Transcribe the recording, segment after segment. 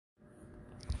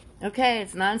Okay,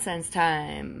 it's nonsense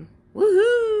time.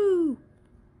 Woohoo!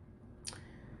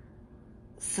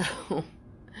 So,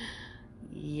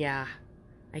 yeah,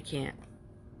 I can't.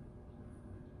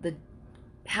 The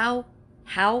how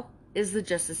is the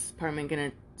Justice Department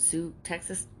gonna sue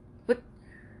Texas? What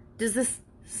does this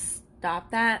stop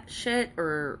that shit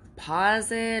or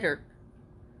pause it or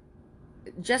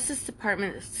Justice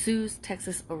Department sues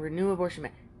Texas over new abortion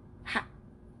ban? How?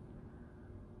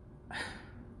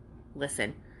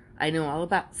 Listen, I know all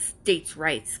about states'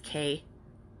 rights, Kay,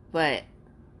 but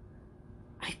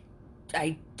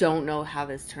I don't know how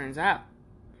this turns out.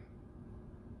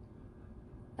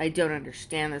 I don't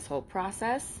understand this whole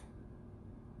process.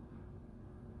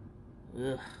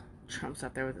 Ugh, Trump's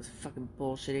out there with this fucking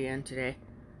bullshit again today.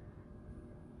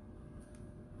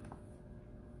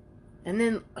 And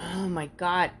then, oh my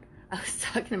god, I was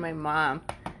talking to my mom,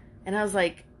 and I was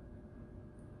like,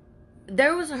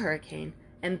 there was a hurricane,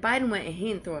 and Biden went and he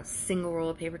didn't throw a single roll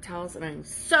of paper towels, and I'm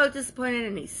so disappointed,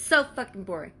 and he's so fucking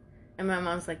boring. And my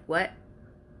mom's like, what?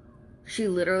 She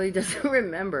literally doesn't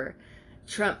remember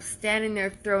Trump standing there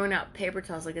throwing out paper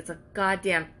towels like it's a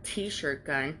goddamn t-shirt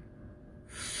gun.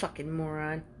 Fucking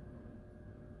moron.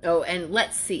 Oh, and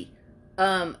let's see.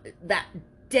 That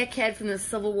dickhead from the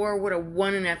Civil War would have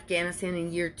won in Afghanistan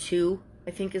in year 2,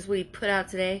 I think is what he put out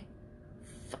today.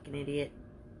 Fucking idiot.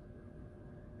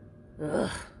 Ugh.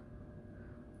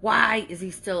 Why is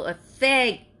he still a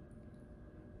thing?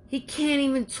 He can't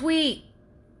even tweet.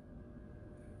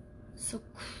 So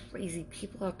crazy.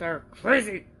 People out there are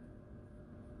crazy.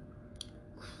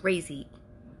 Crazy.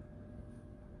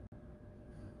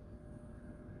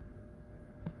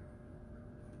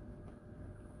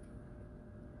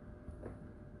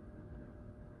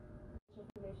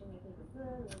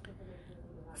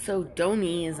 So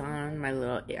Donnie is on My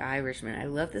Little Irishman. I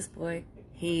love this boy.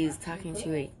 He's talking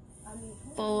to a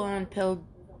full-on pilled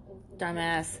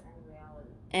dumbass.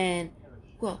 And,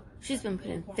 well, she's been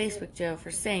put in Facebook jail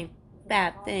for saying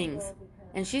bad things.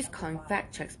 And she's calling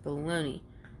fact checks baloney.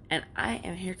 And I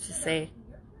am here to say,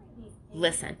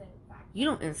 listen, you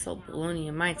don't insult bologna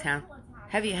in my town.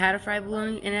 Have you had a fried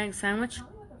bologna and egg sandwich?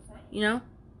 You know?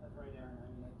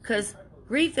 Because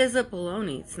revisit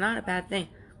bologna. It's not a bad thing.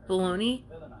 Bologna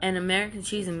and American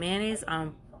cheese and mayonnaise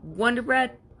on Wonder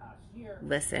Bread?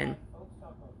 Listen.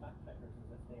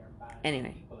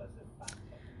 Anyway.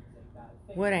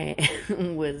 What I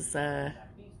was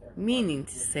meaning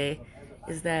to say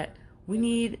is that we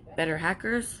need better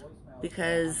hackers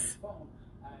because,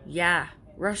 yeah,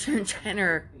 Russia and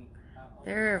China,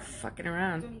 they're fucking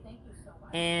around.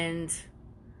 And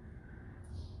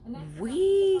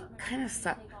we kind of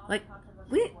suck. Like,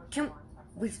 we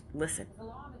listen,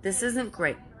 this isn't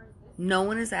great. No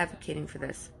one is advocating for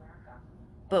this.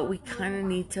 But we kind of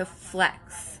need to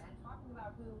flex.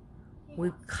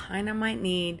 We kind of might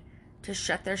need to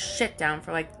shut their shit down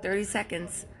for like 30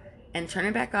 seconds and turn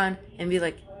it back on and be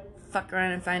like, fuck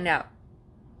around and find out.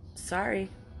 Sorry.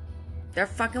 They're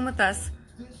fucking with us.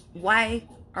 Why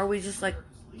are we just like,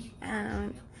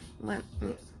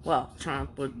 well,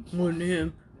 Trump would more than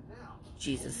him.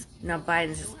 Jesus. Now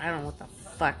Biden's just, I don't know what the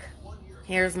fuck.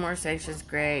 Here's more sanctions.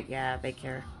 Great. Yeah, they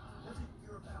care.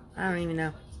 I don't even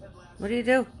know. What do you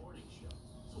do?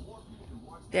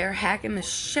 They're hacking the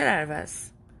shit out of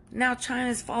us. Now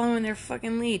China's following their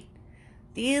fucking lead.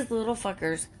 These little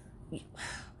fuckers.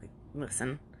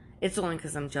 Listen, it's only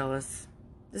because I'm jealous.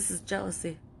 This is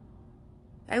jealousy.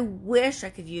 I wish I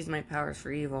could use my powers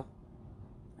for evil.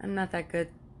 I'm not that good.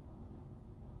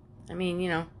 I mean, you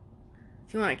know,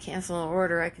 if you want to cancel an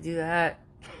order, I could do that.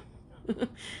 Other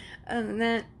than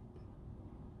that,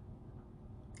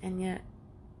 and yet,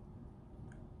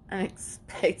 I'm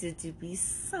expected to be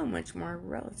so much more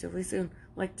relatively soon,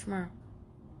 like tomorrow.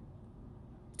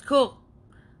 Cool.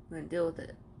 I'm gonna deal with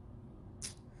it.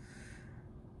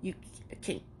 You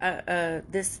can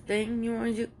this thing you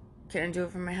want to do? Can I do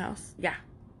it from my house? Yeah.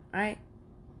 All right.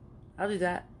 I'll do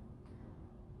that.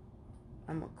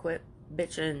 I'm gonna quit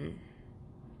bitching.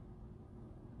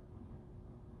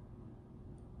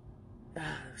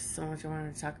 There's so much I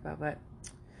wanted to talk about, but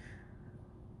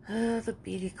the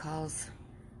BD calls.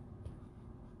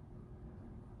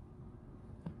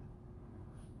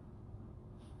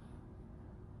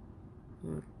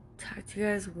 Talk to you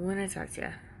guys when I talk to you.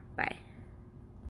 Bye.